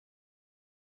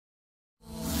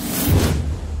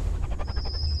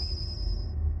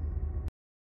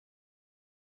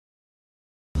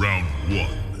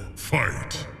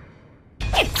fight.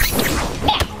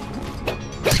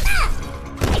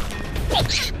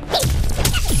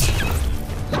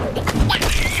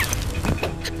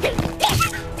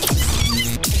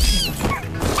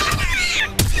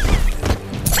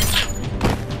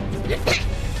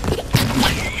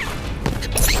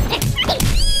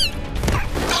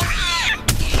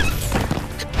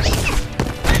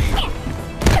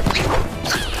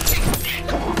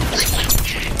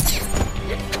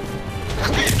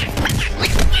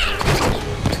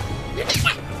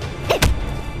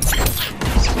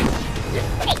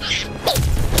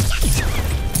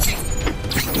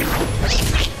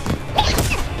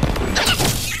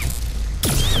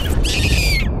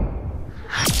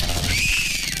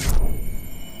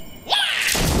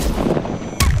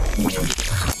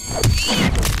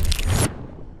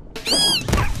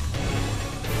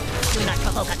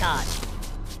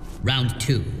 Round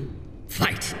 2.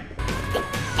 Fight!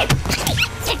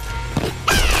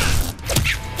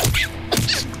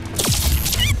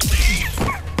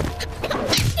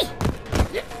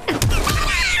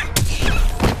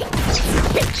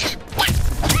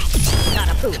 Not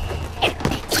approved.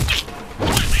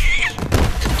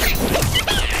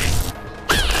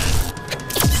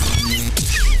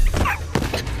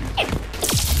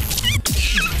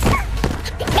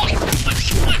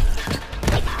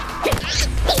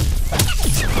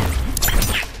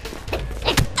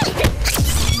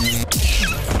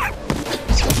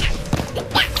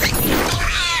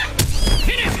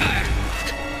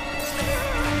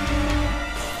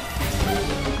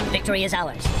 Victory is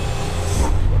ours.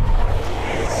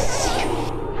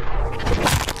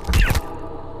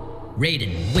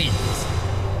 Raiden wins.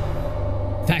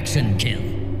 Faction kill.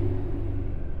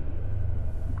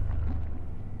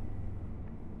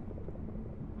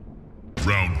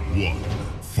 Round 1.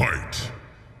 Fight.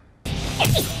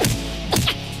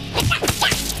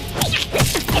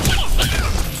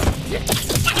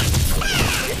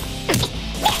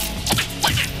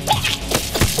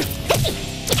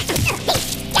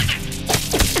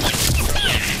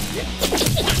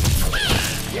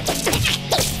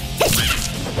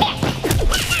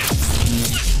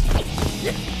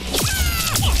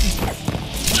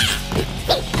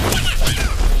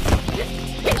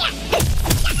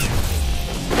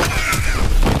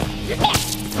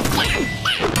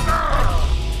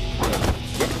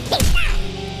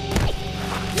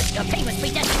 Your pain was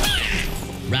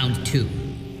predestined. Round 2.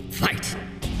 Fight!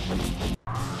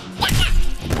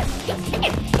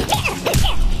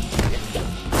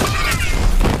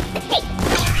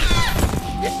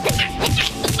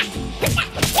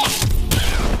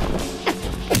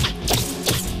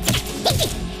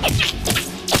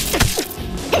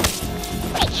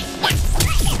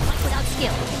 Without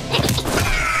skill.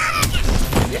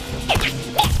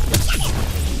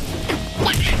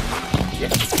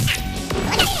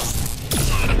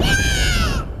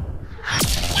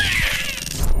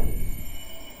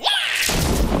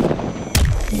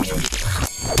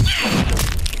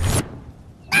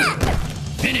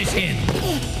 Finish him!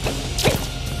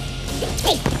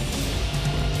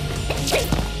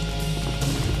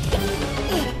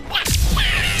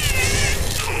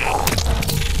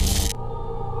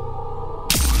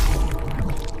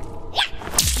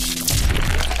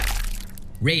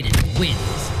 Raiden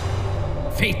wins.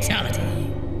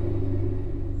 Fatality.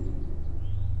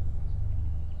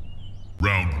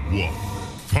 Round 1.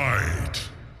 Fight.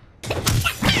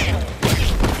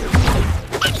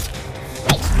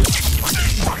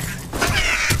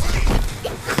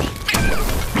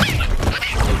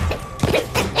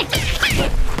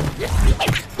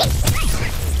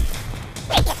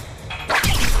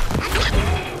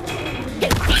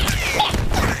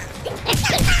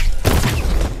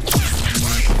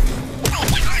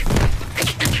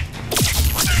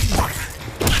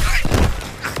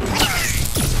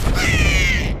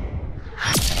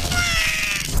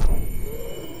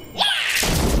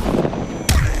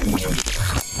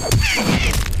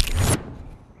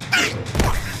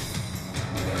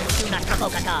 Do not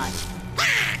provoke a god.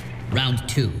 Round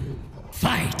 2.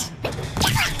 Fight!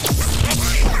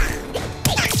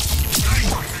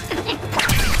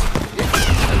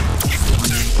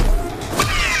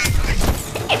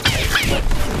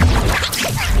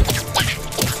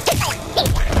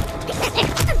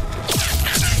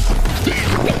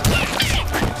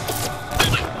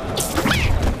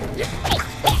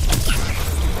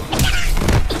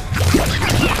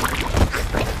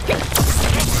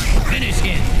 Finish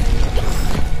him!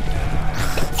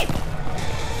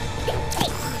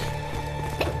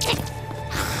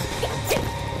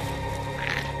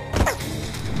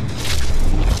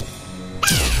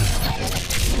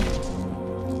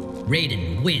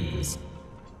 Raiden wins.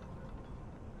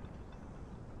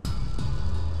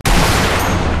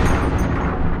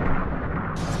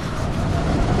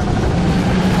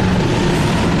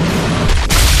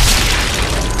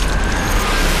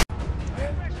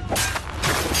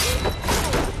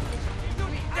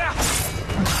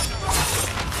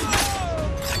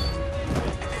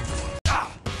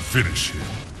 Finish him.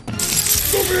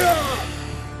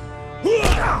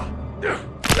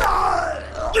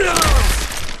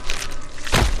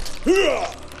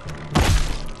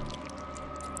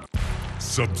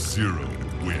 Sub-Zero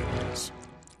wins.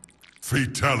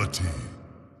 Fatality.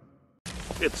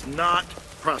 It's not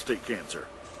prostate cancer.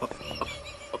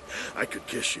 I could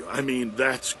kiss you. I mean,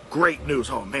 that's great news.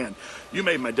 Oh, man, you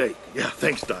made my day. Yeah,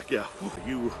 thanks, Doc. Yeah,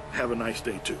 you have a nice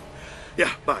day, too.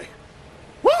 Yeah, bye.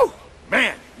 Woo!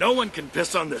 Man, no one can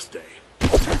piss on this day.